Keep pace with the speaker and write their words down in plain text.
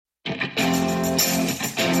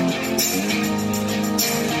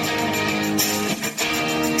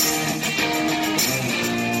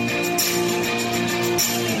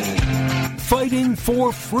fighting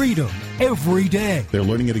for freedom every day. They're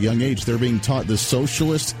learning at a young age. They're being taught the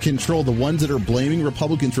socialist control, the ones that are blaming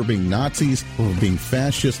Republicans for being Nazis or being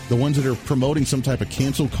fascist, the ones that are promoting some type of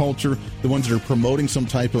cancel culture, the ones that are promoting some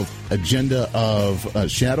type of agenda of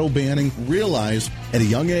shadow banning, realize at a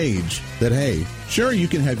young age that, hey, sure, you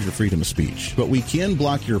can have your freedom of speech, but we can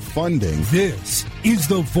block your funding. This is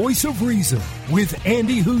the Voice of Reason with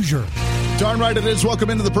Andy Hoosier. Darn right it is. Welcome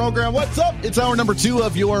into the program. What's up? It's hour number 2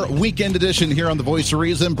 of your weekend edition here on the Voice of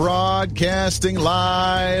Reason, broadcasting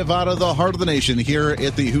live out of the heart of the nation here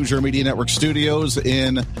at the Hoosier Media Network studios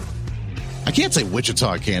in, I can't say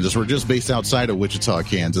Wichita, Kansas. We're just based outside of Wichita,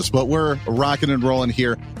 Kansas, but we're rocking and rolling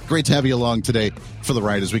here. Great to have you along today for the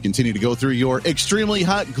ride as we continue to go through your extremely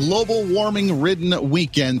hot, global warming-ridden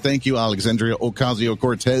weekend. Thank you, Alexandria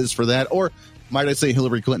Ocasio-Cortez, for that. Or might I say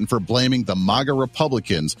Hillary Clinton for blaming the MAGA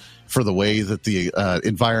Republicans for the way that the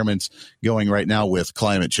environment's going right now with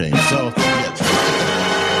climate change. So, thank you.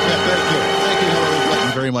 Thank you, Hillary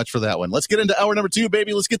Clinton, very much for that one. Let's get into hour number 2,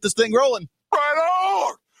 baby. Let's get this thing rolling. Right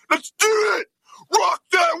on! Let's do it! Rock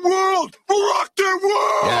that world! Rock that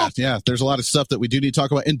world! Yeah. There's a lot of stuff that we do need to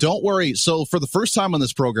talk about. And don't worry. So for the first time on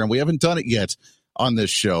this program, we haven't done it yet on this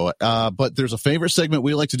show, but there's a favorite segment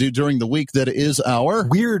we like to do during the week that is our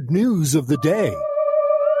Weird News of the Day.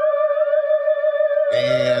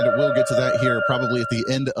 And we'll get to that here probably at the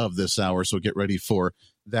end of this hour, so get ready for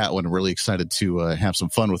that one. Really excited to have some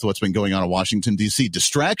fun with what's been going on in Washington, D.C.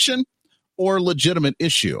 Distraction or legitimate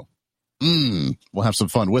issue? We'll have some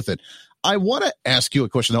fun with it. I want to ask you a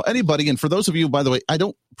question, though. Anybody, and for those of you, by the way, I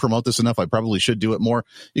don't promote this enough. I probably should do it more.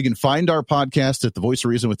 You can find our podcast at The Voice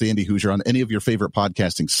of Reason with Andy Hoosier on any of your favorite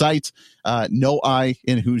podcasting sites. No I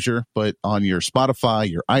in Hoosier, but on your Spotify,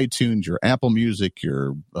 your iTunes, your Apple Music,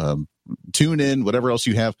 your TuneIn, whatever else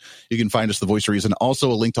you have, you can find us, The Voice of Reason.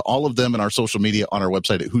 Also, a link to all of them in our social media on our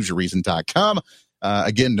website at HoosierReason.com.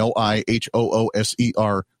 Again, no I,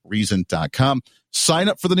 HOOSER reason.com. Sign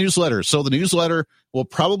up for the newsletter. So the newsletter will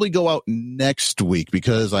probably go out next week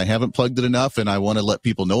because I haven't plugged it enough and I want to let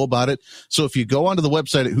people know about it. So if you go onto the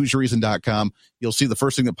website at HoosierReason.com, you'll see the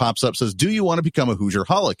first thing that pops up says, do you want to become a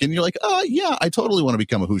Hoosier-holic? And you're like, yeah, I totally want to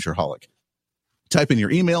become a Hoosier-holic. Type in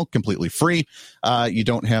your email, completely free. You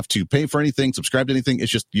don't have to pay for anything, subscribe to anything.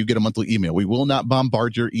 It's just you get a monthly email. We will not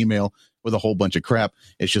bombard your email with a whole bunch of crap.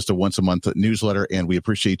 It's just a once-a-month newsletter, and we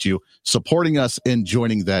appreciate you supporting us and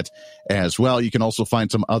joining that as well. You can also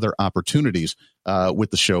find some other opportunities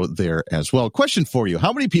with the show there as well. Question for you.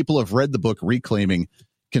 How many people have read the book Reclaiming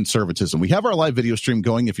Conservatism? We have our live video stream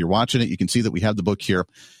going. If you're watching it, you can see that we have the book here.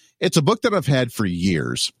 It's a book that I've had for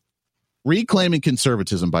years. Reclaiming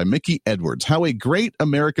Conservatism by Mickey Edwards, how a great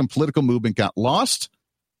American political movement got lost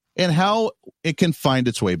and how it can find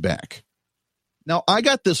its way back. Now, I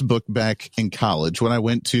got this book back in college when I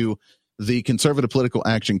went to the Conservative Political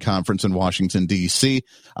Action Conference in Washington, D.C.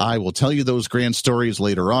 I will tell you those grand stories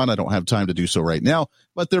later on. I don't have time to do so right now,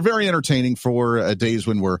 but they're very entertaining for days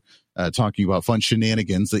when we're talking about fun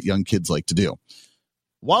shenanigans that young kids like to do.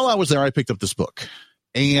 While I was there, I picked up this book.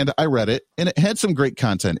 And I read it, and it had some great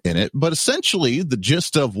content in it. But essentially, the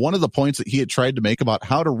gist of one of the points that he had tried to make about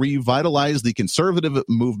how to revitalize the conservative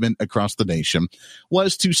movement across the nation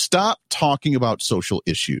was to stop talking about social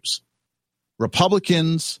issues.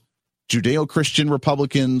 Republicans, Judeo-Christian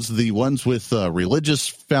Republicans, the ones with religious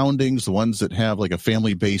foundings, the ones that have like a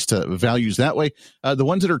family-based values that way, the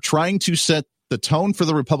ones that are trying to set the tone for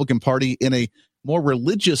the Republican Party in a more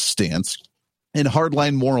religious stance and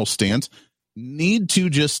hardline moral stance, need to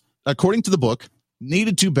just, according to the book,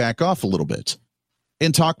 needed to back off a little bit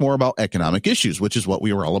and talk more about economic issues, which is what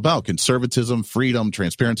we were all about. Conservatism, freedom,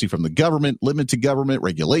 transparency from the government, limited government,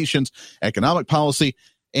 regulations, economic policy.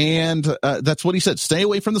 And that's what he said. Stay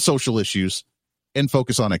away from the social issues and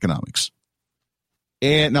focus on economics.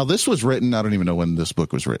 And now this was written, I don't even know when this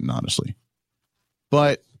book was written, honestly.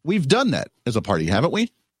 But we've done that as a party, haven't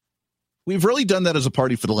we? We've really done that as a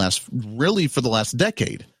party for the last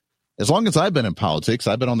decade. As long as I've been in politics,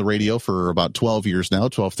 I've been on the radio for about 12 years now,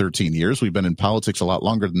 12, 13 years. We've been in politics a lot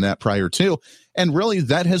longer than that prior to. And really,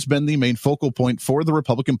 that has been the main focal point for the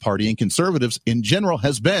Republican Party and conservatives in general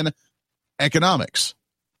has been economics.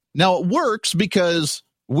 Now, it works because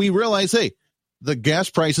we realize, hey, the gas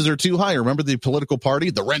prices are too high. Remember the political party?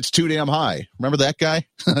 The rent's too damn high. Remember that guy?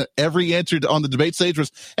 Every answer on the debate stage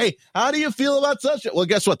was, hey, how do you feel about such? Well,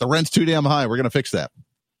 guess what? The rent's too damn high. We're going to fix that.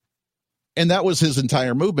 And that was his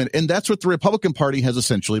entire movement. And that's what the Republican Party has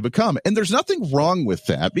essentially become. And there's nothing wrong with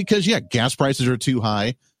that because, yeah, gas prices are too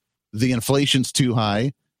high. The inflation's too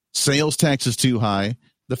high. Sales tax is too high.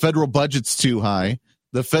 The federal budget's too high.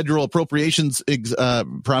 The federal appropriations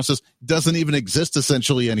process doesn't even exist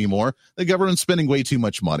essentially anymore. The government's spending way too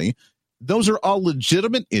much money. Those are all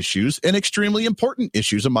legitimate issues and extremely important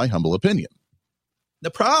issues, in my humble opinion.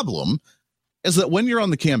 The problem is that when you're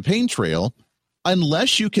on the campaign trail,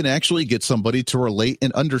 unless you can actually get somebody to relate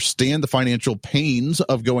and understand the financial pains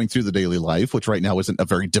of going through the daily life, which right now isn't a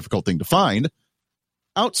very difficult thing to find,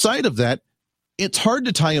 outside of that, it's hard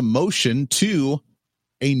to tie emotion to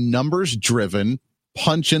a numbers-driven,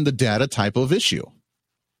 punch in the data type of issue.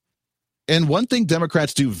 And one thing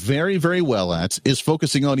Democrats do very, very well at is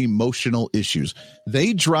focusing on emotional issues.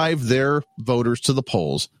 They drive their voters to the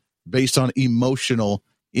polls based on emotional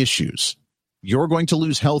issues. You're going to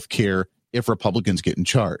lose health care if Republicans get in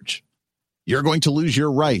charge. You're going to lose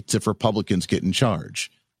your rights if Republicans get in charge.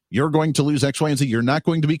 You're going to lose X, Y, and Z. You're not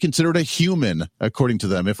going to be considered a human, according to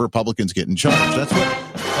them, if Republicans get in charge.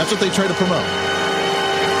 That's what they try to promote.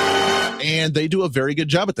 And they do a very good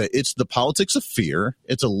job at that. It's the politics of fear.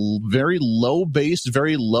 It's a very low-based,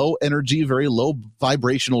 very low-energy, very low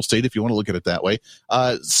vibrational state, if you want to look at it that way.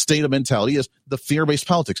 State of mentality is the fear-based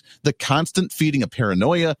politics. The constant feeding of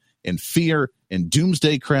paranoia and fear and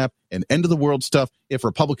doomsday crap and end-of-the-world stuff if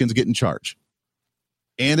Republicans get in charge.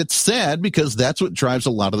 And it's sad because that's what drives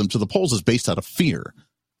a lot of them to the polls, is based out of fear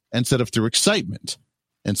instead of through excitement,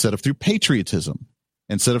 instead of through patriotism,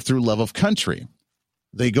 instead of through love of country.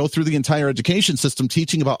 They go through the entire education system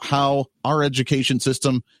teaching about how our education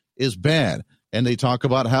system is bad. And they talk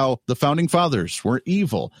about how the founding fathers were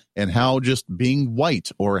evil and how just being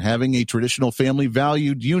white or having a traditional family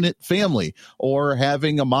valued unit family or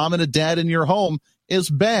having a mom and a dad in your home is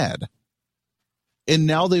bad. And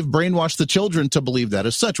now they've brainwashed the children to believe that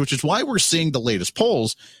as such, which is why we're seeing the latest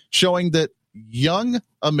polls showing that young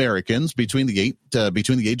Americans between the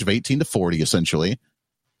age of 18 to 40, essentially,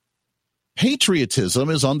 patriotism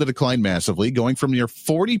is on the decline massively, going from near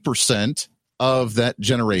 40% of that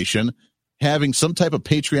generation having some type of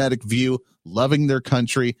patriotic view, loving their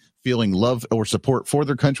country, feeling love or support for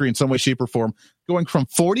their country in some way, shape, or form, going from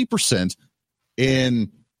 40%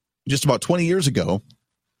 in just about 20 years ago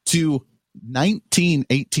to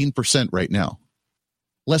 18% right now.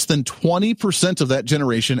 Less than 20% of that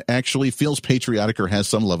generation actually feels patriotic or has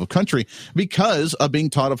some love of country because of being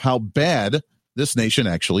taught of how bad this nation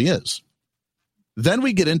actually is. Then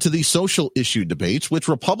we get into the social issue debates, which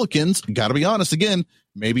Republicans, got to be honest, again,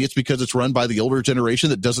 maybe it's because it's run by the older generation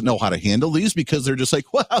that doesn't know how to handle these because they're just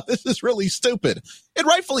like, wow, this is really stupid. And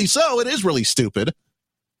rightfully so, it is really stupid.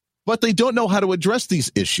 But they don't know how to address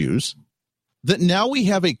these issues. That now we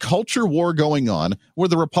have a culture war going on where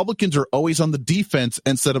the Republicans are always on the defense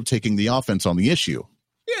instead of taking the offense on the issue.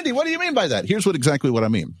 Andy, what do you mean by that? Here's exactly what I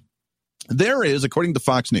mean. There is, according to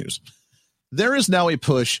Fox News, there is now a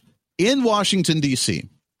push in Washington, D.C.,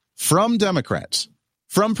 from Democrats,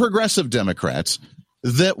 from progressive Democrats,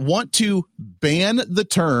 that want to ban the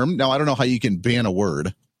term. Now, I don't know how you can ban a word.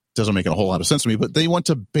 It doesn't make a whole lot of sense to me, but they want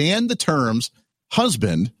to ban the terms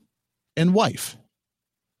husband and wife.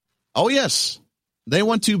 Oh, yes. They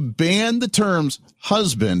want to ban the terms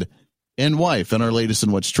husband and wife in our latest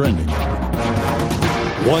and what's trending.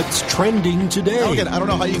 What's trending today? Now, again, I don't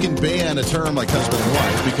know how you can ban a term like husband and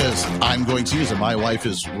wife because I'm going to use it. My wife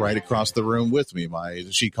is right across the room with me.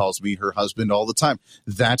 She calls me her husband all the time.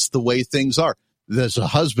 That's the way things are. There's a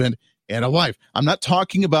husband and a wife. I'm not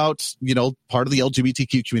talking about, part of the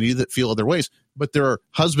LGBTQ community that feel other ways, but there are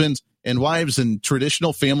husbands and wives in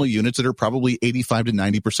traditional family units that are probably 85 to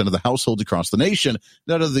 90% of the households across the nation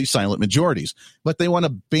that are the silent majorities. But they want to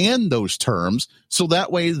ban those terms so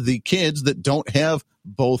that way the kids that don't have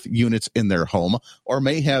both units in their home or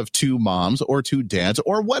may have two moms or two dads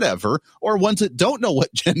or whatever, or ones that don't know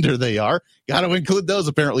what gender they are, got to include those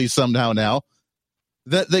apparently somehow now,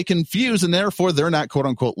 that they confuse and therefore they're not quote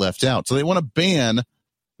unquote left out. So they want to ban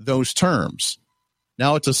those terms.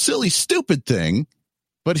 Now it's a silly, stupid thing.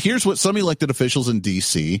 But here's what some elected officials in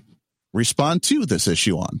D.C. respond to this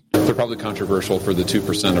issue on. They're probably controversial for the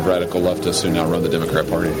 2% of radical leftists who now run the Democrat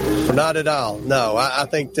Party. Not at all. No, I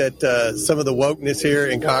think that some of the wokeness here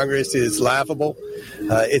in Congress is laughable.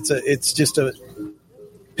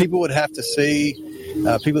 People would have to see,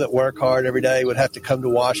 people that work hard every day would have to come to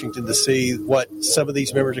Washington to see what some of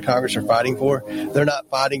these members of Congress are fighting for. They're not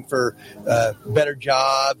fighting for better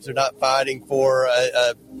jobs. They're not fighting for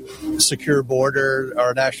a secure border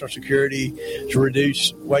or national security to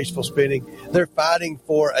reduce wasteful spending. They're fighting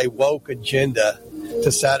for a woke agenda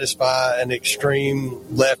to satisfy an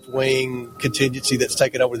extreme left-wing contingency that's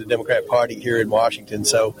taken over the Democrat Party here in Washington.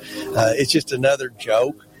 So it's just another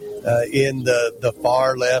joke in the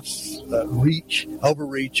far left's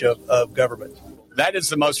overreach of government. That is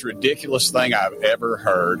the most ridiculous thing I've ever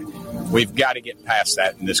heard. We've got to get past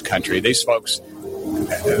that in this country. These folks,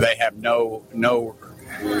 they have no.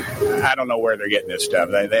 I don't know where they're getting this stuff.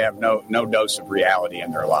 They have no dose of reality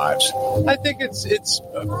in their lives. I think it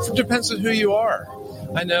depends on who you are.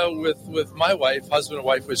 I know with my wife, husband and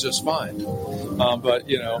wife was just fine. But,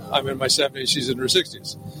 I'm in my 70s, she's in her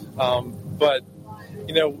 60s. But,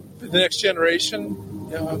 the next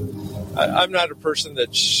generation, I'm not a person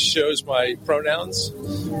that shows my pronouns.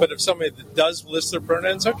 But if somebody that does list their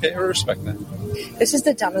pronouns, okay, I respect that. This is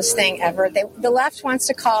the dumbest thing ever. The left wants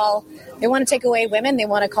to they want to take away women. They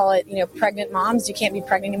want to call it, pregnant moms. You can't be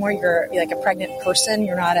pregnant anymore. You're like a pregnant person.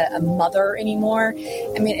 You're not a mother anymore.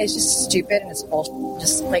 I mean, it's just stupid and it's bullshit.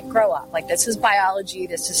 Just grow up. This is biology.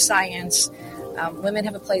 This is science. Women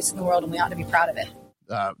have a place in the world and we ought to be proud of it.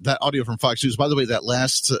 That audio from Fox News, by the way, that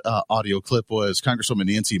last audio clip was Congresswoman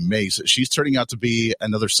Nancy Mace. She's turning out to be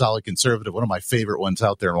another solid conservative, one of my favorite ones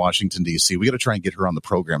out there in Washington, D.C. We got to try and get her on the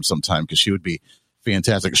program sometime because she would be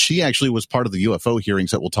fantastic. She actually was part of the UFO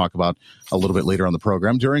hearings that we'll talk about a little bit later on the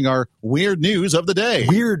program during our Weird News of the Day.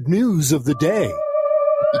 Weird News of the Day.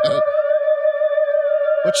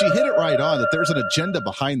 But she hit it right on that there's an agenda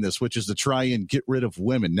behind this, which is to try and get rid of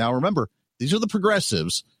women. Now, remember, these are the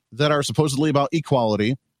progressives that are supposedly about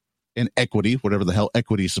equality and equity, whatever the hell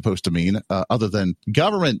equity is supposed to mean, other than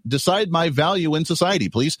government. Decide my value in society,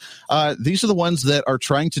 please. These are the ones that are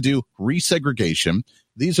trying to do resegregation.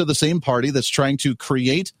 These are the same party that's trying to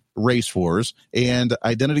create race wars and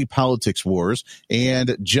identity politics wars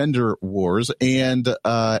and gender wars and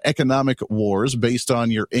economic wars based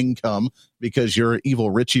on your income because you're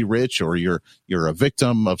evil Richie Rich or you're a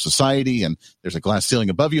victim of society and there's a glass ceiling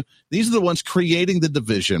above you. These are the ones creating the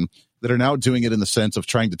division that are now doing it in the sense of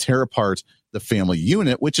trying to tear apart the family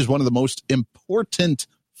unit, which is one of the most important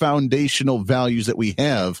foundational values that we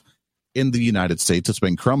have in the United States. It's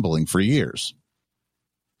been crumbling for years.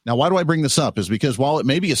 Now, why do I bring this up? Is because while it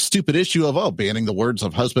may be a stupid issue of, banning the words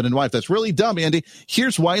of husband and wife, that's really dumb, Andy.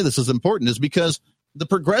 Here's why this is important, is because the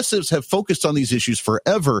progressives have focused on these issues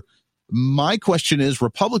forever. My question is,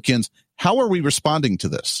 Republicans, how are we responding to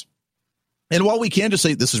this? And while we can just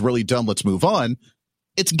say this is really dumb, let's move on,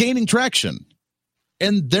 it's gaining traction.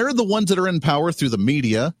 And they're the ones that are in power through the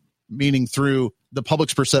media, meaning through the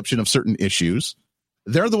public's perception of certain issues.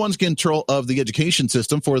 They're the ones in control of the education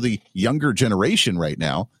system for the younger generation right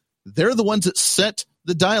now. They're the ones that set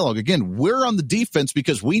the dialogue. Again, we're on the defense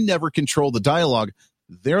because we never control the dialogue.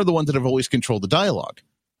 They're the ones that have always controlled the dialogue.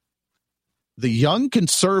 The young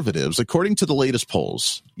conservatives, according to the latest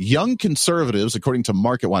polls, young conservatives, according to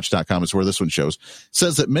MarketWatch.com is where this one shows,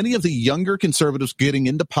 says that many of the younger conservatives getting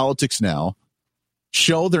into politics now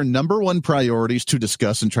show their number one priorities to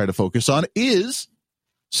discuss and try to focus on is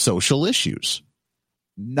social issues,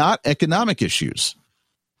 not economic issues.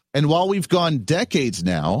 And while we've gone decades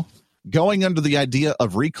now going under the idea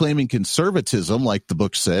of reclaiming conservatism, like the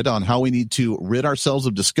book said, on how we need to rid ourselves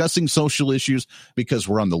of discussing social issues because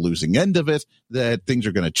we're on the losing end of it, that things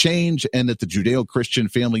are going to change, and that the Judeo-Christian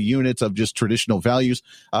family units of just traditional values,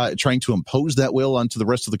 trying to impose that will onto the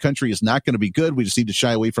rest of the country is not going to be good. We just need to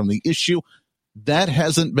shy away from the issue. That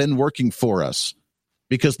hasn't been working for us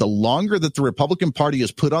because the longer that the Republican Party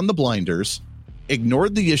has put on the blinders,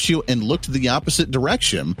 ignored the issue, and looked the opposite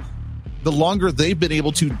direction, the longer they've been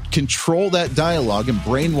able to control that dialogue and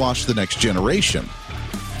brainwash the next generation.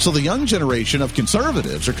 So the young generation of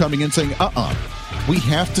conservatives are coming in saying, we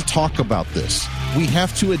have to talk about this. We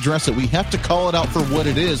have to address it. We have to call it out for what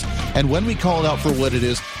it is. And when we call it out for what it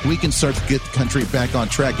is, we can start to get the country back on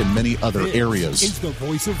track in many other areas. It's the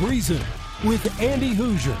voice of reason with Andy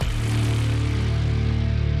Hoosier.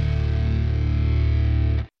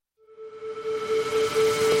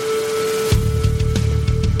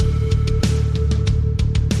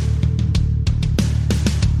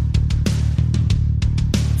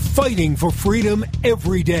 Fighting for freedom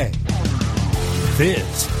every day.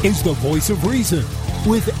 This is the voice of reason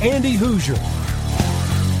with Andy Hoosier.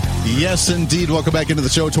 Yes, indeed. Welcome back into the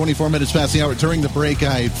show. 24 minutes past the hour. During the break,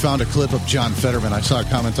 I found a clip of John Fetterman. I saw a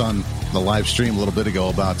comment on the live stream a little bit ago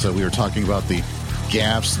about we were talking about the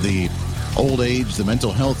gaps, the old age, the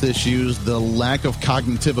mental health issues, the lack of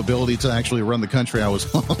cognitive ability to actually run the country. I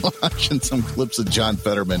was watching some clips of John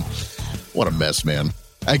Fetterman. What a mess, man.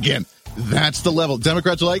 Again, that's the level.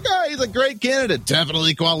 Democrats are like, he's a great candidate,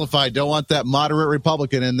 definitely qualified. Don't want that moderate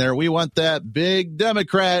Republican in there. We want that big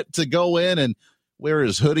Democrat to go in and wear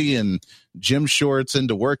his hoodie and gym shorts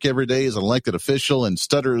into work every day as an elected official and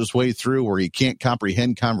stutter his way through where he can't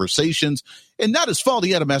comprehend conversations. And not his fault.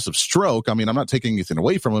 He had a massive stroke. I mean, I'm not taking anything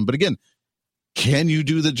away from him. But again, can you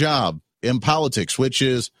do the job in politics, which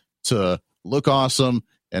is to look awesome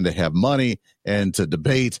and to have money and to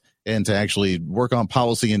debate and to actually work on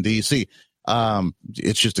policy in D.C.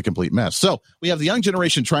 It's just a complete mess. So we have the young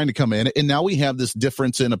generation trying to come in, and now we have this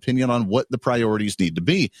difference in opinion on what the priorities need to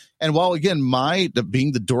be. And while, again,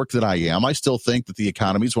 being the dork that I am, I still think that the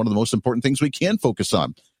economy is one of the most important things we can focus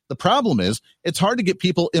on. The problem is it's hard to get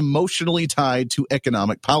people emotionally tied to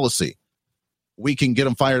economic policy. We can get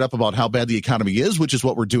them fired up about how bad the economy is, which is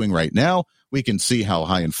what we're doing right now. We can see how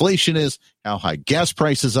high inflation is, how high gas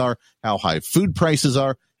prices are, how high food prices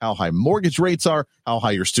are, how high mortgage rates are, how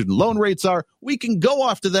high your student loan rates are. We can go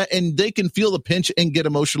off to that, and they can feel the pinch and get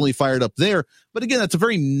emotionally fired up there. But again, that's a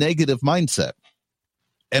very negative mindset.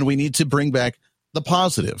 And we need to bring back the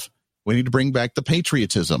positive. We need to bring back the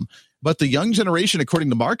patriotism. But the young generation, according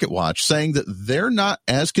to Market Watch, saying that they're not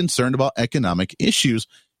as concerned about economic issues.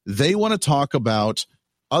 They want to talk about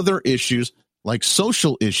other issues like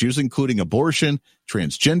social issues, including abortion,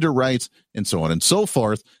 transgender rights, and so on and so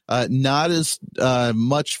forth. Not as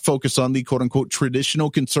much focus on the quote-unquote traditional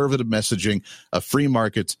conservative messaging of free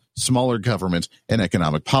markets, smaller government, and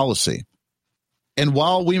economic policy. And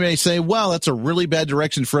while we may say, well, that's a really bad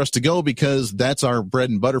direction for us to go because that's our bread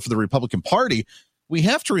and butter for the Republican Party, we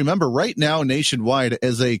have to remember right now nationwide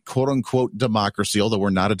as a quote-unquote democracy, although we're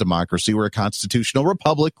not a democracy, we're a constitutional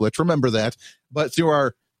republic. Let's remember that. But through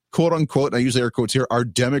our quote-unquote, and I use air quotes here, our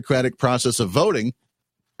democratic process of voting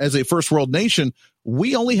as a first world nation,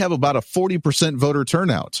 we only have about a 40% voter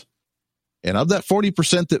turnout. And of that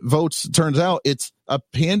 40% that votes, turns out it's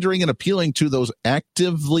pandering and appealing to those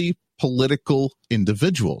actively political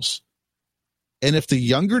individuals. And if the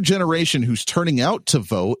younger generation who's turning out to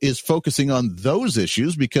vote is focusing on those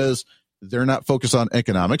issues because they're not focused on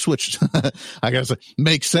economics, which I guess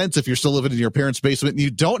makes sense if you're still living in your parents' basement and you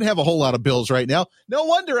don't have a whole lot of bills right now. No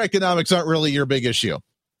wonder economics aren't really your big issue.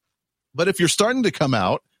 But if you're starting to come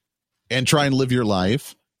out and try and live your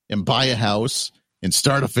life and buy a house and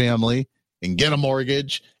start a family and get a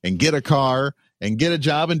mortgage and get a car and get a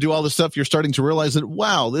job and do all this stuff, you're starting to realize that,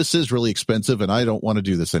 wow, this is really expensive and I don't want to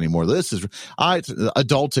do this anymore.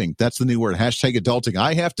 Adulting. That's the new word. #adulting.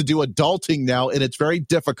 I have to do adulting now, and it's very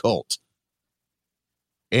difficult.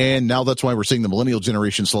 And now that's why we're seeing the millennial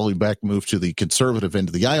generation slowly move to the conservative end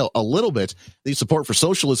of the aisle a little bit. The support for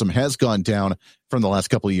socialism has gone down from the last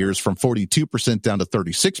couple of years from 42% down to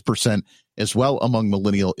 36% as well among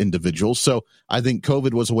millennial individuals. So I think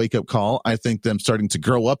COVID was a wake-up call. I think them starting to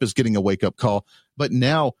grow up is getting a wake-up call. But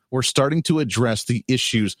now we're starting to address the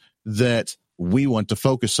issues that we want to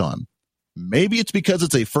focus on. Maybe it's because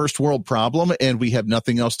it's a first world problem and we have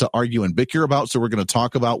nothing else to argue and bicker about. So we're going to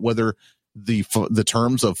talk about whether the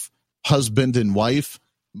terms of husband and wife,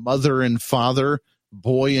 mother and father,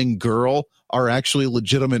 boy and girl are actually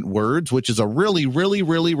legitimate words, which is a really, really,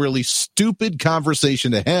 really, really stupid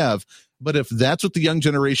conversation to have. But if that's what the young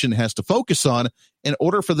generation has to focus on in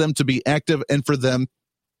order for them to be active and for them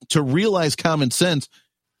to realize common sense,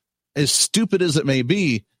 as stupid as it may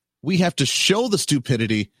be, we have to show the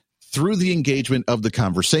stupidity through the engagement of the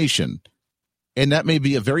conversation. And that may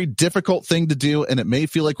be a very difficult thing to do, and it may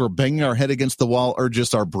feel like we're banging our head against the wall or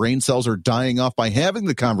just our brain cells are dying off by having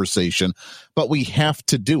the conversation, but we have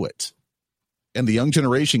to do it. And the young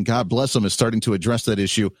generation, God bless them, is starting to address that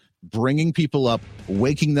issue, bringing people up,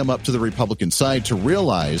 waking them up to the Republican side to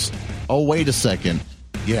realize, oh, wait a second,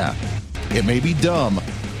 yeah, it may be dumb,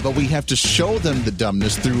 but we have to show them the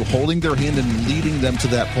dumbness through holding their hand and leading them to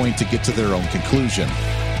that point to get to their own conclusion.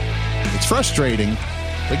 It's frustrating.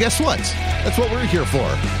 But guess what? That's what we're here for.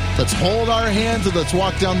 Let's hold our hands and let's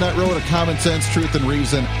walk down that road of common sense, truth, and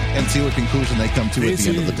reason and see what conclusion they come to at the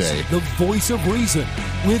end of the day. The Voice of Reason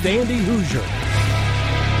with Andy Hoosier.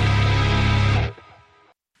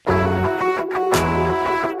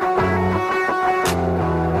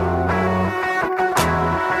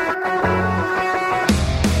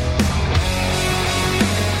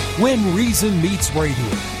 When reason meets radio,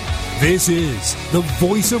 this is The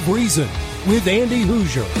Voice of Reason with Andy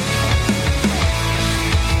Hoosier.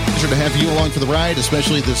 Pleasure to have you along for the ride,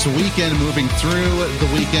 especially this weekend, moving through the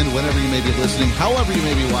weekend, whenever you may be listening, however you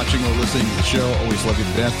may be watching or listening to the show. Always love you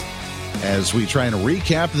to death as we try and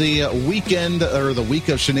recap the weekend or the week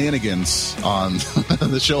of shenanigans on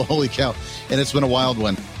the show. Holy cow. And it's been a wild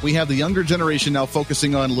one. We have the younger generation now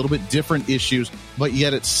focusing on a little bit different issues, but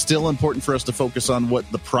yet it's still important for us to focus on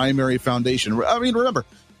what the primary foundation. I mean, remember,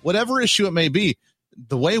 whatever issue it may be,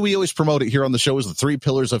 the way we always promote it here on the show is the 3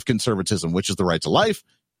 pillars of conservatism, which is the right to life,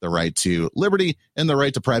 the right to liberty, and the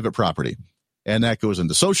right to private property. And that goes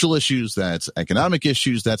into social issues, that's economic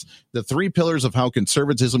issues, that's the 3 pillars of how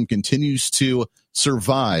conservatism continues to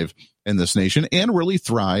survive in this nation and really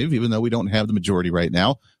thrive, even though we don't have the majority right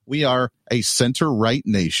now. We are a center-right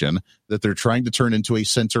nation that they're trying to turn into a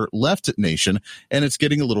center-left nation, and it's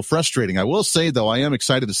getting a little frustrating. I will say, though, I am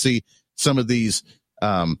excited to see some of these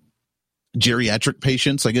geriatric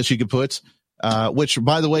patients, I guess you could put, which,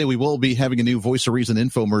 by the way, we will be having a new Voice of Reason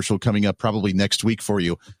infomercial coming up probably next week for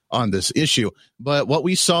you on this issue. But what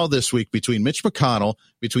we saw this week between Mitch McConnell,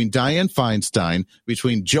 between Dianne Feinstein,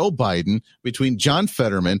 between Joe Biden, between John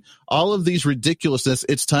Fetterman, all of these ridiculousness,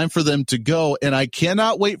 it's time for them to go. And I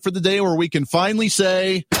cannot wait for the day where we can finally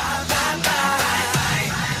say,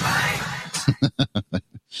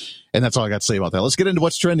 and that's all I got to say about that. Let's get into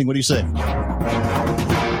what's trending. What do you say?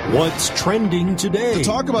 What's trending today? To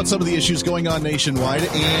talk about some of the issues going on nationwide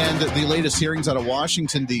and the latest hearings out of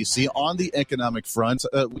Washington, D.C. on the economic front,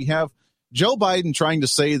 we have Joe Biden trying to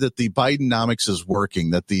say that the Bidenomics is working,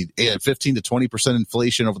 that the 15 to 20%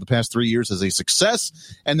 inflation over the past 3 years is a success,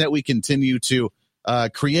 and that we continue to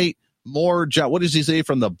create more jobs. What does he say?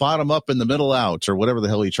 From the bottom up and the middle out, or whatever the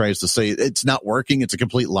hell he tries to say. It's not working. It's a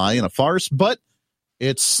complete lie and a farce, but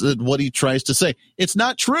it's what he tries to say. It's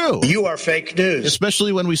not true. You are fake news.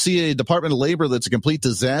 Especially when we see a Department of Labor that's a complete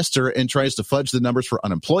disaster and tries to fudge the numbers for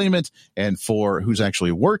unemployment and for who's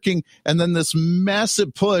actually working. And then this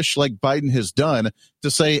massive push like Biden has done to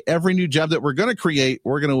say every new job that we're going to create,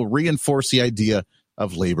 we're going to reinforce the idea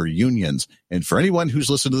of labor unions. And for anyone who's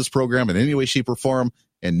listened to this program in any way, shape, or form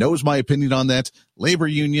and knows my opinion on that, labor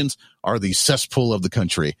unions are the cesspool of the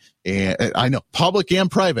country. And I know, public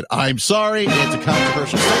and private. I'm sorry. It's a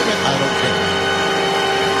controversial statement. I don't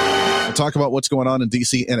care. We'll talk about what's going on in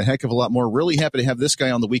D.C. and a heck of a lot more. Really happy to have this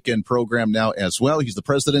guy on the weekend program now as well. He's the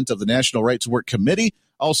president of the National Right to Work Committee,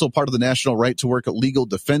 also part of the National Right to Work Legal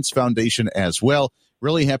Defense Foundation as well.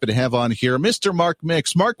 Really happy to have on here Mr. Mark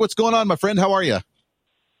Mix. Mark, what's going on, my friend? How are you?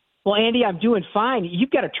 Well, Andy, I'm doing fine.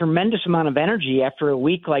 You've got a tremendous amount of energy after a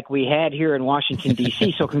week like we had here in Washington,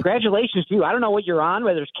 D.C., so congratulations to you. I don't know what you're on,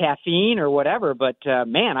 whether it's caffeine or whatever, but,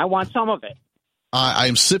 man, I want some of it.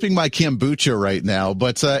 I'm sipping my kombucha right now,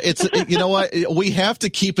 but you know what? We have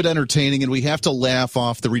to keep it entertaining, and we have to laugh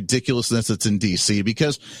off the ridiculousness that's in D.C.,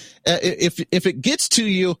 because if it gets to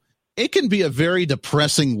you, it can be a very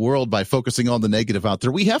depressing world by focusing on the negative out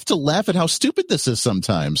there. We have to laugh at how stupid this is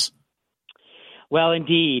sometimes. Well,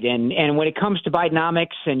 indeed. And when it comes to Bidenomics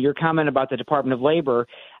and your comment about the Department of Labor,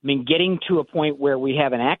 I mean, getting to a point where we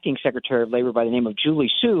have an acting Secretary of Labor by the name of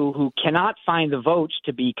Julie Su who cannot find the votes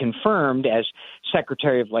to be confirmed as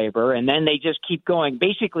Secretary of Labor, and then they just keep going.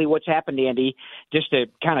 Basically, what's happened, Andy, just to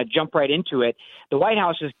kind of jump right into it, the White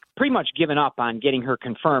House has pretty much given up on getting her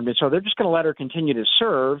confirmed, and so they're just going to let her continue to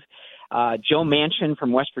serve. Joe Manchin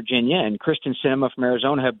from West Virginia and Kristen Sinema from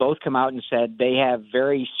Arizona have both come out and said they have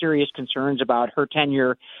very serious concerns about her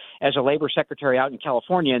tenure as a labor secretary out in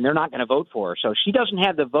California, and they're not going to vote for her. So she doesn't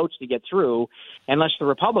have the votes to get through unless the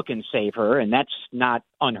Republicans save her, and that's not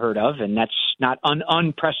unheard of, and that's not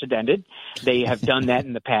unprecedented. They have done that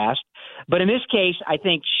in the past. But in this case, I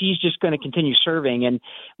think she's just going to continue serving. And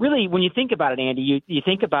really, when you think about it, Andy, you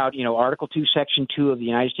think about, Article 2, Section 2 of the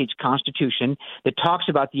United States Constitution that talks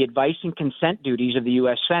about the advice and consent duties of the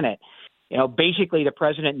U.S. Senate. Basically, the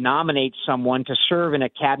president nominates someone to serve in a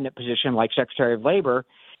cabinet position like Secretary of Labor.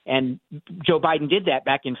 And Joe Biden did that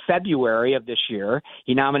back in February of this year.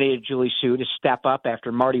 He nominated Julie Su to step up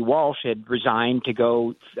after Marty Walsh had resigned to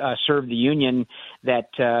go serve the union that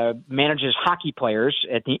manages hockey players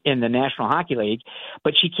in the National Hockey League.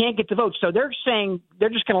 But she can't get the votes. So they're saying they're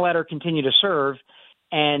just going to let her continue to serve.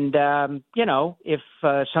 And, if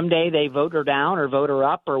someday they vote her down or vote her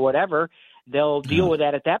up or whatever, they'll deal with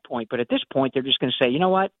that at that point. But at this point, they're just going to say, you know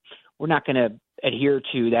what, we're not going to adhere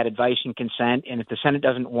to that advice and consent. And if the Senate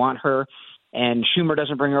doesn't want her and Schumer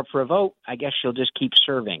doesn't bring her up for a vote, I guess she'll just keep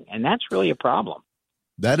serving. And that's really a problem.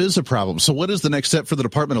 That is a problem. So what is the next step for the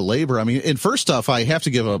Department of Labor? I mean, and first off, I have to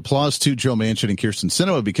give applause to Joe Manchin and Kirsten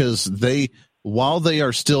Sinema because while they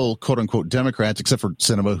are still quote unquote Democrats, except for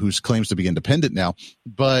Sinema, who claims to be independent now,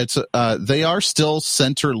 but they are still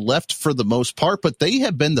center left for the most part, but they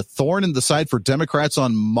have been the thorn in the side for Democrats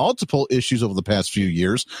on multiple issues over the past few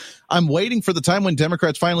years. I'm waiting for the time when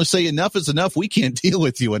Democrats finally say enough is enough. We can't deal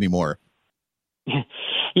with you anymore.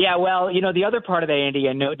 Yeah, well, the other part of that, Andy,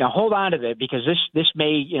 and now hold on to it because this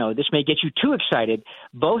may get you too excited.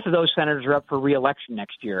 Both of those senators are up for re-election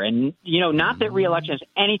next year, and not that re-election has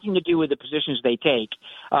anything to do with the positions they take.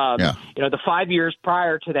 The 5 years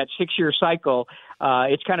prior to that 6-year cycle,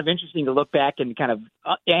 it's kind of interesting to look back and kind of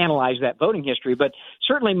analyze that voting history. But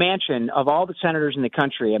certainly Manchin, of all the senators in the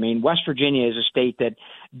country, I mean, West Virginia is a state that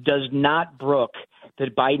does not brook the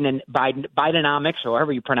Bidenomics, or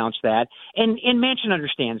however you pronounce that. And Manchin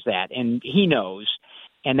understands that, and he knows.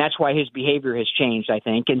 And that's why his behavior has changed, I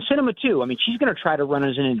think. And Sinema, too. I mean, she's going to try to run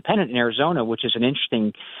as an independent in Arizona, which is an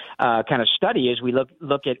interesting kind of study as we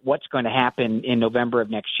look at what's going to happen in November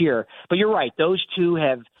of next year. But you're right; those two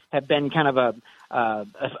have been kind of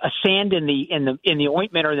a sand in the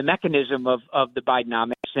ointment or the mechanism of the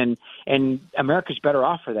Bidenomics, and America's better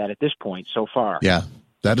off for that at this point so far. Yeah.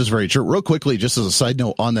 That is very true. Real quickly, just as a side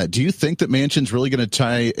note on that, do you think that Manchin's really going to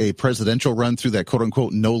tie a presidential run through that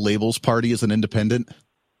quote-unquote no-labels party as an independent?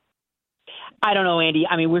 I don't know, Andy.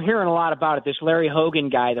 I mean, we're hearing a lot about it. This Larry Hogan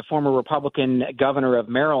guy, the former Republican governor of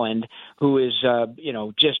Maryland, who is,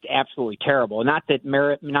 just absolutely terrible. Not that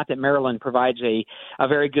Maryland provides a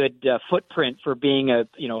very good footprint for being a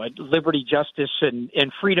liberty, justice, and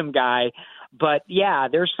freedom guy. But, yeah,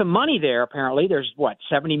 there's some money there, apparently. There's,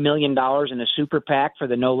 $70 million in a super PAC for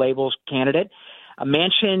the no-labels candidate.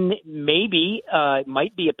 Manchin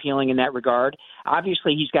might be appealing in that regard.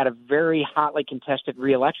 Obviously, he's got a very hotly contested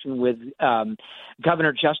reelection with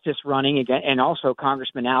Governor Justice running again, and also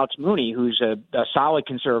Congressman Alex Mooney, who's a solid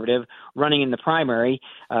conservative, running in the primary.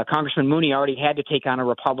 Congressman Mooney already had to take on a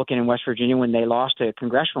Republican in West Virginia when they lost a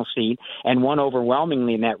congressional seat and won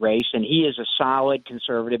overwhelmingly in that race. And he is a solid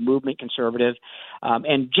conservative, movement conservative.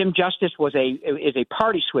 And Jim Justice is a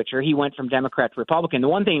party switcher. He went from Democrat to Republican. The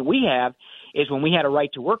one thing we have is when we had a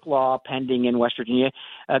right-to-work law pending in West Virginia,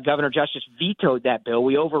 Governor Justice vetoed that bill.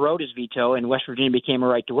 We overrode his veto, and West Virginia became a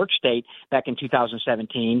right-to-work state back in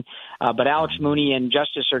 2017. But Alex Mooney and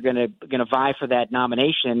Justice are going to vie for that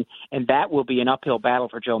nomination, and that will be an uphill battle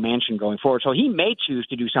for Joe Manchin going forward. So he may choose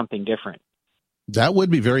to do something different. That would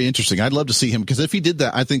be very interesting. I'd love to see him, because if he did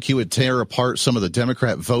that, I think he would tear apart some of the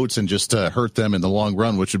Democrat votes and just hurt them in the long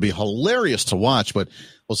run, which would be hilarious to watch. But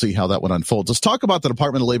we'll see how that one unfolds. Let's talk about the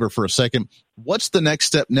Department of Labor for a second. What's the next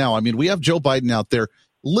step now? I mean, we have Joe Biden out there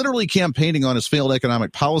literally campaigning on his failed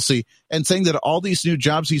economic policy and saying that all these new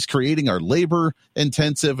jobs he's creating are labor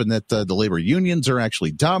intensive and that the labor unions are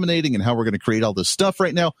actually dominating and how we're going to create all this stuff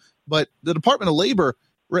right now. But the Department of Labor,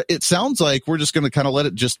 it sounds like we're just going to kind of let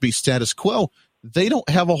it just be status quo. They don't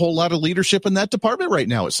have a whole lot of leadership in that department right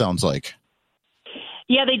now, it sounds like.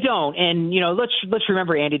 Yeah, they don't. And, let's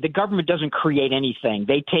remember, Andy, the government doesn't create anything.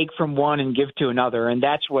 They take from one and give to another. And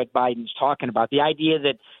that's what Biden's talking about. The idea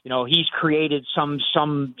that, he's created some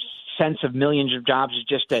sense of millions of jobs is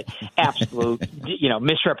just an absolute,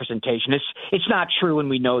 misrepresentation. It's not true, and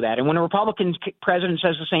we know that. And when a Republican president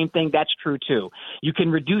says the same thing, that's true, too. You can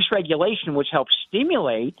reduce regulation, which helps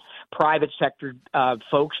stimulate private sector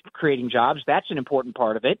folks creating jobs. That's an important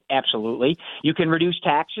part of it. Absolutely. You can reduce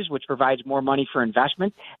taxes, which provides more money for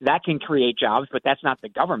investment. That can create jobs, but that's not the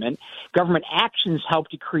government. Government actions help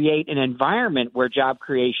to create an environment where job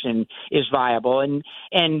creation is viable. And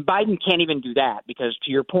Biden can't even do that because,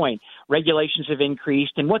 to your point, regulations have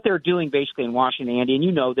increased. And what they're doing basically in Washington, Andy, and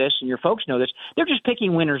you know this and your folks know this, they're just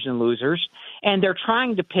picking winners and losers. And they're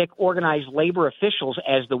trying to pick organized labor officials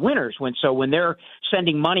as the winners. When they're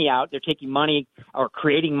sending money out, they're taking money or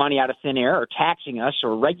creating money out of thin air or taxing us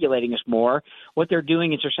or regulating us more. What they're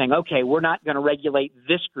doing is they're saying, okay, we're not going to regulate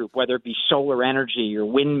this group, whether it be solar energy or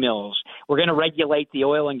windmills. We're going to regulate the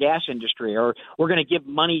oil and gas industry, or we're going to give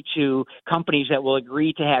money to companies that will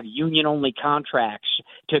agree to have union-only contracts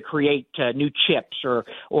to create new chips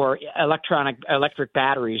or electric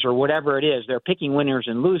batteries or whatever it is. They're picking winners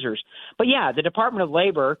and losers. But, yeah, the Department of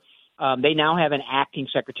Labor, they now have an acting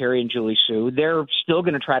secretary in Julie Su. They're still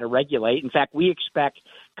going to try to regulate. In fact, we expect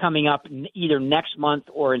coming up either next month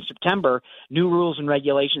or in September, new rules and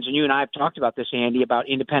regulations. And you and I have talked about this, Andy, about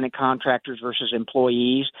independent contractors versus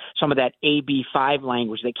employees, some of that AB5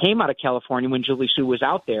 language that came out of California when Julie Su was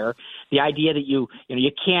out there. The idea that you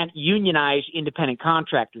can't unionize independent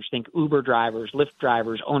contractors, think Uber drivers, Lyft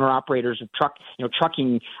drivers, owner-operators of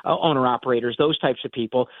trucking owner-operators, those types of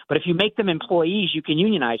people. But if you make them employees, you can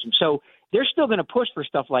unionize them. So they're still going to push for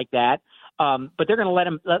stuff like that. But they're going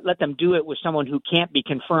to let them do it with someone who can't be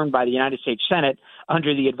confirmed by the United States Senate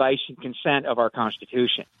under the advice and consent of our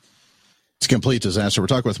Constitution. It's a complete disaster. We're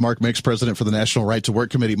talking with Mark Mix, president for the National Right to Work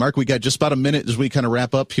Committee. Mark, we got just about a minute as we kind of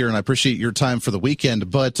wrap up here, and I appreciate your time for the weekend.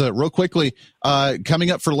 But real quickly, coming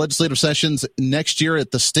up for legislative sessions next year at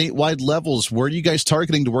the statewide levels, where are you guys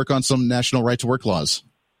targeting to work on some national right to work laws?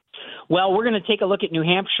 Well, we're going to take a look at New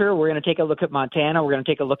Hampshire. We're going to take a look at Montana. We're going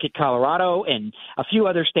to take a look at Colorado and a few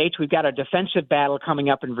other states. We've got a defensive battle coming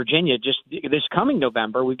up in Virginia just this coming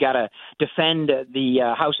November. We've got to defend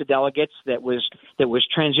the House of Delegates that was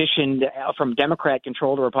transitioned from Democrat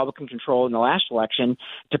control to Republican control in the last election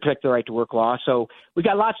to protect the right to work law. So we've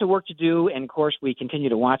got lots of work to do. And, of course, we continue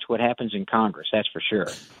to watch what happens in Congress. That's for sure.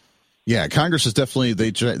 Yeah, Congress is definitely,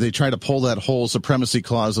 they try to pull that whole supremacy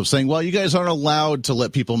clause of saying, well, you guys aren't allowed to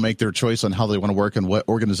let people make their choice on how they want to work and what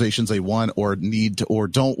organizations they want or need to, or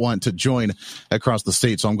don't want to join across the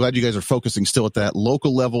state. So I'm glad you guys are focusing still at that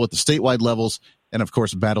local level, at the statewide levels, and, of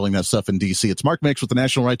course, battling that stuff in D.C. It's Mark Mix with the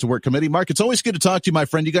National Right to Work Committee. Mark, it's always good to talk to you, my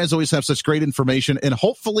friend. You guys always have such great information, and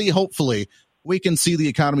hopefully, we can see the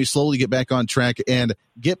economy slowly get back on track and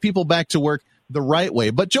get people back to work the right way.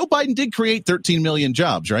 But Joe Biden did create 13 million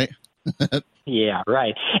jobs, right? Yeah,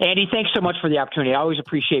 right. Andy, thanks so much for the opportunity. I always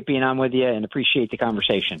appreciate being on with you and appreciate the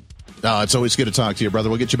conversation. It's always good to talk to you, brother.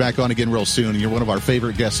 We'll get you back on again real soon. You're one of our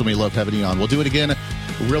favorite guests, and we love having you on. We'll do it again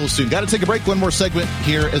real soon. Got to take a break. One more segment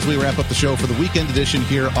here as we wrap up the show for the weekend edition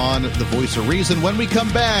here on The Voice of Reason. When we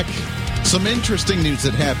come back, some interesting news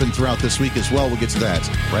that happened throughout this week as well. We'll get to that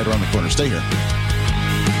right around the corner. Stay here.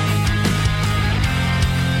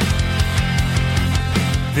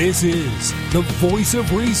 This is The Voice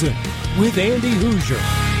of Reason with Andy Hoosier.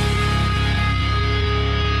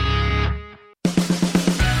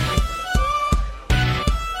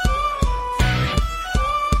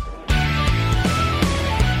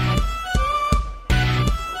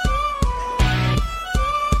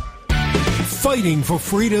 Fighting for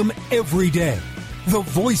freedom every day. The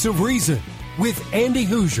Voice of Reason with Andy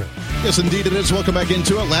Hoosier. Yes, indeed it is. Welcome back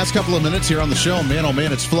into it. Last couple of minutes here on the show. Man, oh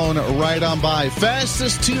man, it's flown right on by.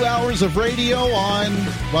 Fastest 2 hours of radio on,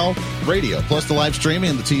 well, radio, plus the live streaming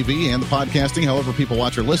and the TV and the podcasting, however people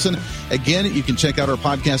watch or listen. Again, you can check out our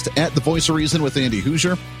podcast at The Voice of Reason with Andy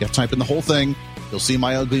Hoosier. You have to type in the whole thing. You'll see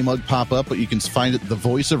my ugly mug pop up, but you can find it, The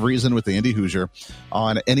Voice of Reason with Andy Hoosier,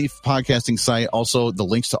 on any podcasting site. Also, the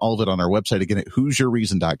links to all of it on our website, again, at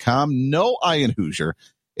HoosierReason.com. No I in Hoosier.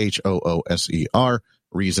 HOOSER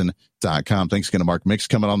reason.com. Thanks again to Mark Mix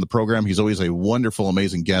coming on the program. He's always a wonderful,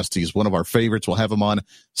 amazing guest. He's one of our favorites. We'll have him on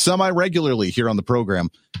semi-regularly here on the program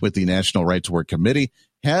with the National Right to Work Committee,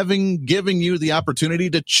 giving you the opportunity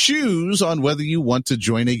to choose on whether you want to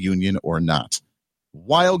join a union or not.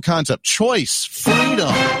 Wild concept, choice, freedom,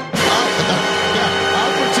 opportunity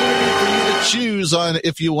for you to choose on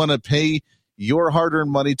if you want to pay your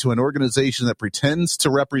hard-earned money to an organization that pretends to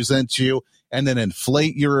represent you and then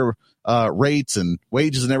inflate your rates and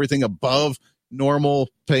wages and everything above normal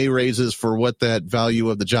pay raises for what that value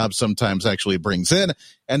of the job sometimes actually brings in,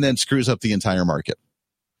 and then screws up the entire market.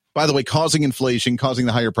 By the way, causing inflation, causing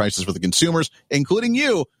the higher prices for the consumers, including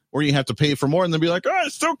you, where you have to pay for more and then be like, oh, I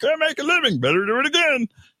still can't make a living. Better do it again.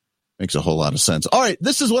 Makes a whole lot of sense. All right,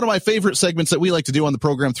 this is one of my favorite segments that we like to do on the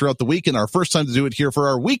program throughout the week, and our first time to do it here for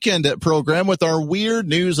our weekend program with our Weird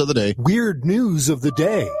News of the Day. Weird News of the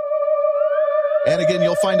Day. And again,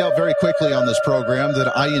 you'll find out very quickly on this program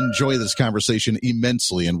that I enjoy this conversation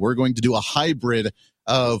immensely, and we're going to do a hybrid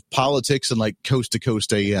of politics and like Coast to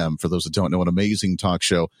Coast AM. For those that don't know, an amazing talk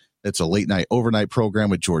show. It's a late night, overnight program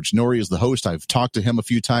with George Norrie as the host. I've talked to him a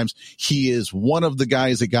few times. He is one of the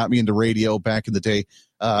guys that got me into radio back in the day,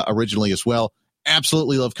 originally as well.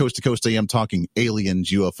 Absolutely love Coast to Coast AM, talking aliens,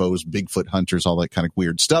 UFOs, Bigfoot hunters, all that kind of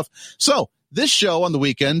weird stuff. So this show on the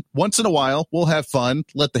weekend, once in a while, we'll have fun,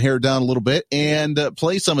 let the hair down a little bit, and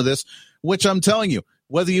play some of this, which I'm telling you,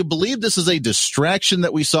 whether you believe this is a distraction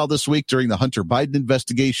that we saw this week during the Hunter Biden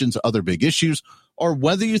investigations, other big issues, or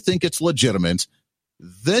whether you think it's legitimate,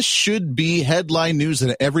 this should be headline news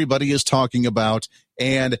that everybody is talking about,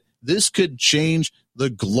 and this could change the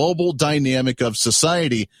global dynamic of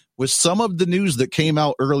society with some of the news that came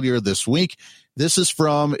out earlier this week. This is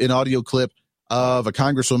from an audio clip of a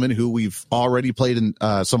congresswoman who we've already played in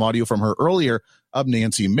some audio from her earlier, of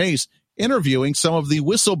Nancy Mace, interviewing some of the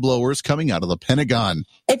whistleblowers coming out of the Pentagon.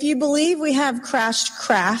 If you believe we have crashed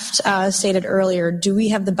craft, stated earlier, do we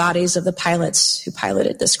have the bodies of the pilots who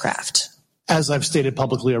piloted this craft? As I've stated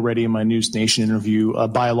publicly already in my News Nation interview,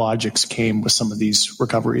 biologics came with some of these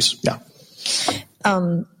recoveries. Yeah.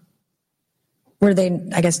 Were they,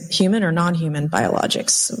 I guess, human or non-human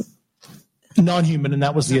biologics? Non-human, and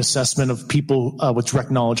that was the assessment of people with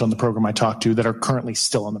direct knowledge on the program I talked to that are currently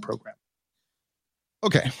still on the program.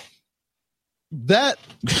 Okay. That,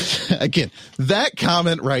 again, that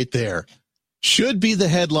comment right there should be the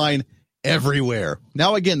headline everywhere.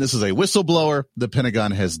 Now, again, this is a whistleblower. The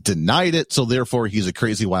Pentagon has denied it, so therefore he's a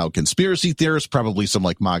crazy, wild conspiracy theorist, probably some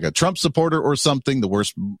like MAGA Trump supporter or something, the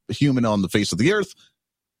worst human on the face of the earth.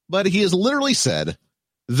 but he has literally said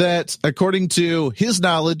that according to his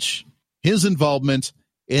knowledge, his involvement,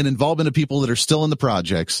 and involvement of people that are still in the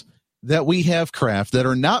projects, that we have craft that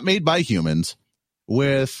are not made by humans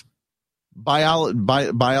with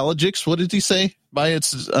biologics. What did he say? By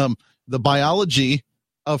its the biology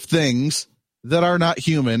of things that are not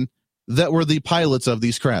human, that were the pilots of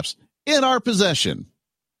these crafts in our possession.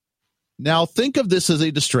 Now, think of this as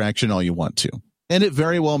a distraction all you want to, and it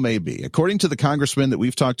very well may be. According to the congressmen that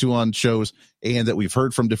we've talked to on shows and that we've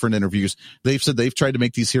heard from different interviews, they've said they've tried to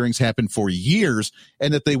make these hearings happen for years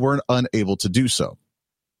and that they weren't unable to do so.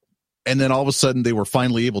 And then all of a sudden they were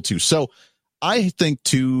finally able to. So I think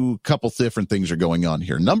two couple different things are going on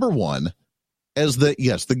here. Number one is that,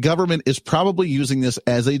 yes, the government is probably using this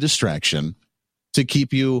as a distraction to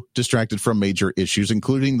keep you distracted from major issues,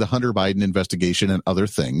 including the Hunter Biden investigation and other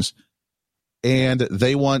things. And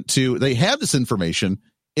they have this information.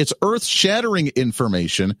 It's earth-shattering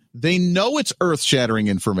information. They know it's earth-shattering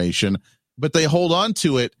information, but they hold on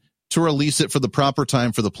to it to release it for the proper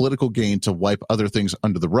time for the political gain to wipe other things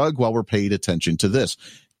under the rug while we're paying attention to this.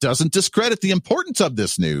 Doesn't discredit the importance of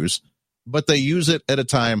this news, but they use it at a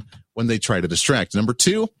time when they try to distract. Number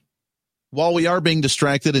two, while we are being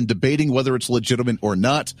distracted and debating whether it's legitimate or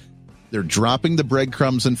not, they're dropping the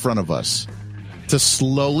breadcrumbs in front of us to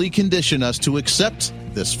slowly condition us to accept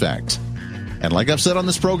this fact. And like I've said on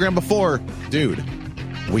this program before, dude,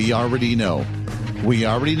 we already know. We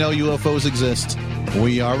already know UFOs exist.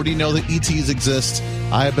 We already know that ETs exist.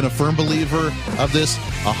 I have been a firm believer of this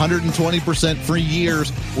 120% for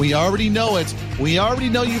years. We already know it. We already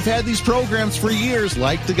know you've had these programs for years,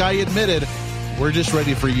 like the guy admitted. We're just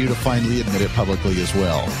ready for you to finally admit it publicly as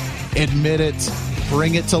well. Admit it,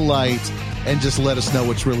 bring it to light, and just let us know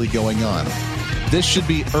what's really going on. This should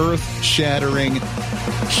be earth-shattering,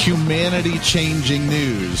 humanity-changing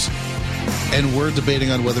news, and we're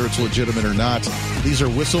debating on whether it's legitimate or not. These are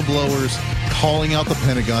whistleblowers calling out the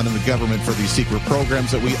Pentagon and the government for these secret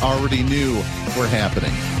programs that we already knew were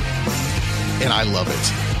happening. And I love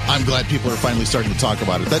it. I'm glad people are finally starting to talk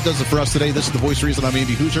about it. That does it for us today. This is The Voice of Reason. I'm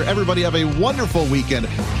Andy Hoosier. Everybody have a wonderful weekend.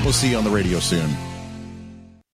 We'll see you on the radio soon.